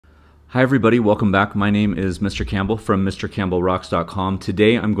Hi everybody, welcome back. My name is Mr. Campbell from MrCampbellRocks.com.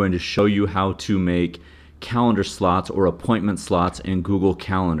 Today I'm going to show you how to make calendar slots or appointment slots in Google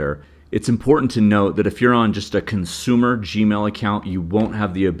Calendar. It's important to note that if you're on just a consumer Gmail account, you won't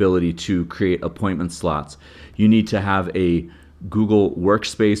have the ability to create appointment slots. You need to have a Google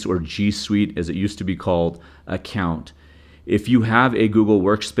Workspace or G Suite, as it used to be called, account. If you have a Google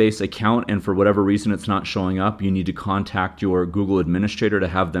Workspace account and for whatever reason it's not showing up, you need to contact your Google administrator to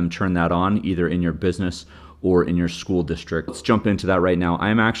have them turn that on, either in your business or in your school district. Let's jump into that right now.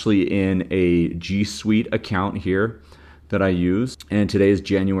 I'm actually in a G Suite account here that I use, and today is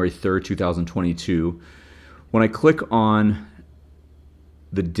January 3rd, 2022. When I click on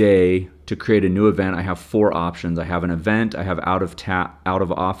the day to create a new event, I have four options. I have an event, I have out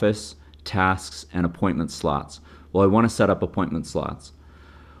of office, tasks, and appointment slots. Well, I want to set up appointment slots.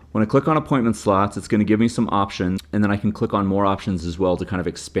 When I click on appointment slots, it's going to give me some options, and then I can click on more options as well to kind of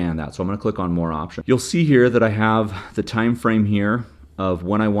expand that. So I'm going to click on more options. You'll see here that I have the time frame here of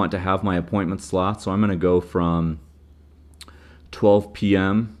when I want to have my appointment slot. So I'm going to go from 12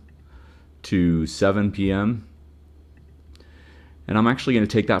 p.m. to 7 p.m. And I'm actually going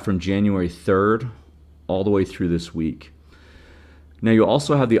to take that from January 3rd all the way through this week. Now you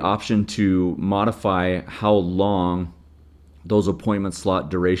also have the option to modify how long those appointment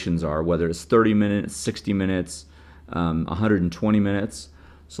slot durations are, whether it's 30 minutes, 60 minutes, 120 minutes.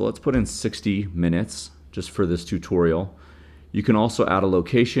 So let's put in 60 minutes just for this tutorial. You can also add a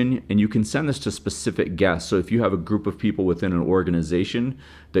location, and you can send this to specific guests. So if you have a group of people within an organization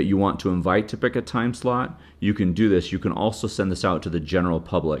that you want to invite to pick a time slot, you can do this. You can also send this out to the general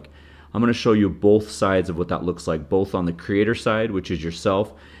public. I'm going to show you both sides of what that looks like, both on the creator side, which is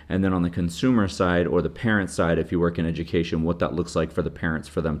yourself, and then on the consumer side or the parent side, if you work in education, what that looks like for the parents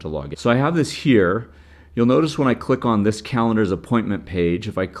for them to log in. So I have this here. You'll notice when I click on this calendar's appointment page,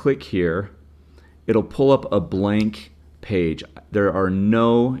 if I click here, it'll pull up a blank page. There are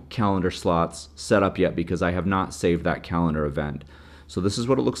no calendar slots set up yet because I have not saved that calendar event. So this is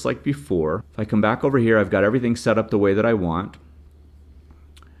what it looks like before. If I come back over here, I've got everything set up the way that I want.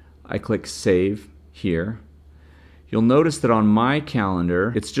 I click Save here. You'll notice that on my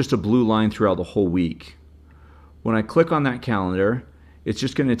calendar, it's just a blue line throughout the whole week. When I click on that calendar, it's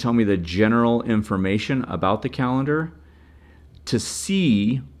just going to tell me the general information about the calendar. To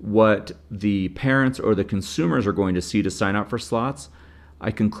see what the parents or the consumers are going to see to sign up for slots,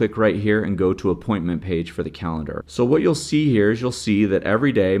 I can click right here and go to appointment page for the calendar. So what you'll see here is you'll see that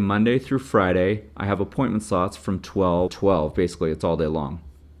every day, Monday through Friday, I have appointment slots from 12 to 12. Basically, it's all day long.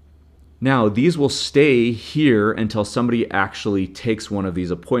 Now, these will stay here until somebody actually takes one of these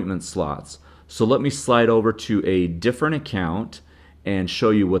appointment slots. So let me slide over to a different account and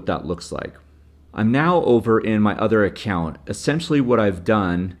show you what that looks like. I'm now over in my other account. Essentially what I've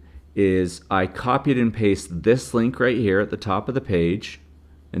done is I copied and pasted this link right here at the top of the page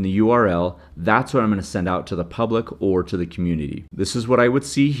and the URL. That's what I'm going to send out to the public or to the community. This is what I would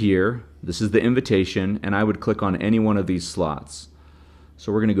see here. This is the invitation, and I would click on any one of these slots.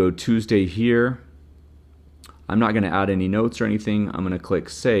 So we're going to go Tuesday here. I'm not going to add any notes or anything. I'm going to click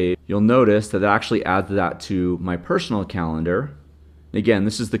Save. You'll notice that it actually adds that to my personal calendar. Again,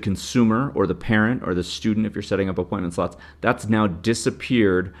 this is the consumer or the parent or the student if you're setting up appointment slots. That's now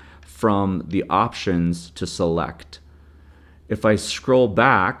disappeared from the options to select. If I scroll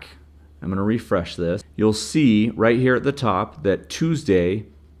back, I'm going to refresh this, you'll see right here at the top that Tuesday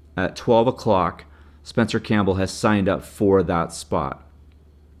at 12 o'clock, Spencer Campbell has signed up for that spot.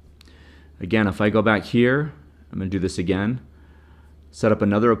 Again, if I go back here, I'm going to do this again, set up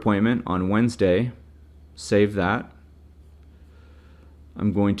another appointment on Wednesday, save that.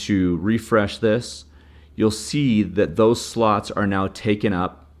 I'm going to refresh this. You'll see that those slots are now taken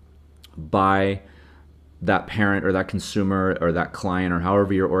up by that parent or that consumer or that client or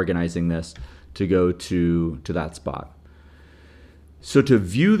however you're organizing this to go to that spot. So to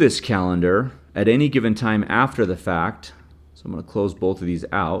view this calendar at any given time after the fact, so I'm going to close both of these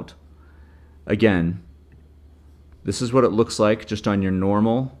out. Again, this is what it looks like just on your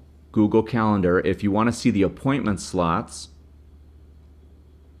normal Google Calendar. If you want to see the appointment slots,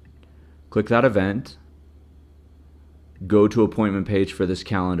 click that event, go to appointment page for this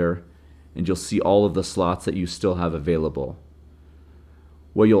calendar, and you'll see all of the slots that you still have available.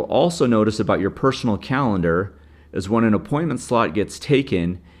 What you'll also notice about your personal calendar is when an appointment slot gets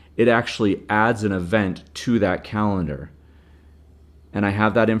taken, it actually adds an event to that calendar. And I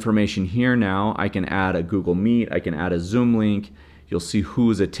have that information here now. I can add a Google Meet, I can add a Zoom link. You'll see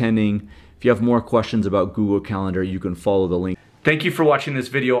who's attending. If you have more questions about Google Calendar, you can follow the link. Thank you for watching this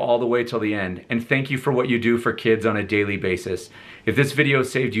video all the way till the end, and thank you for what you do for kids on a daily basis. If this video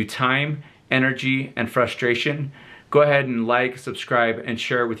saved you time, energy, and frustration, go ahead and like, subscribe, and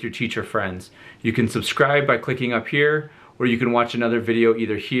share it with your teacher friends. You can subscribe by clicking up here, or you can watch another video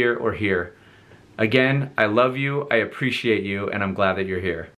either here or here. Again, I love you, I appreciate you, and I'm glad that you're here.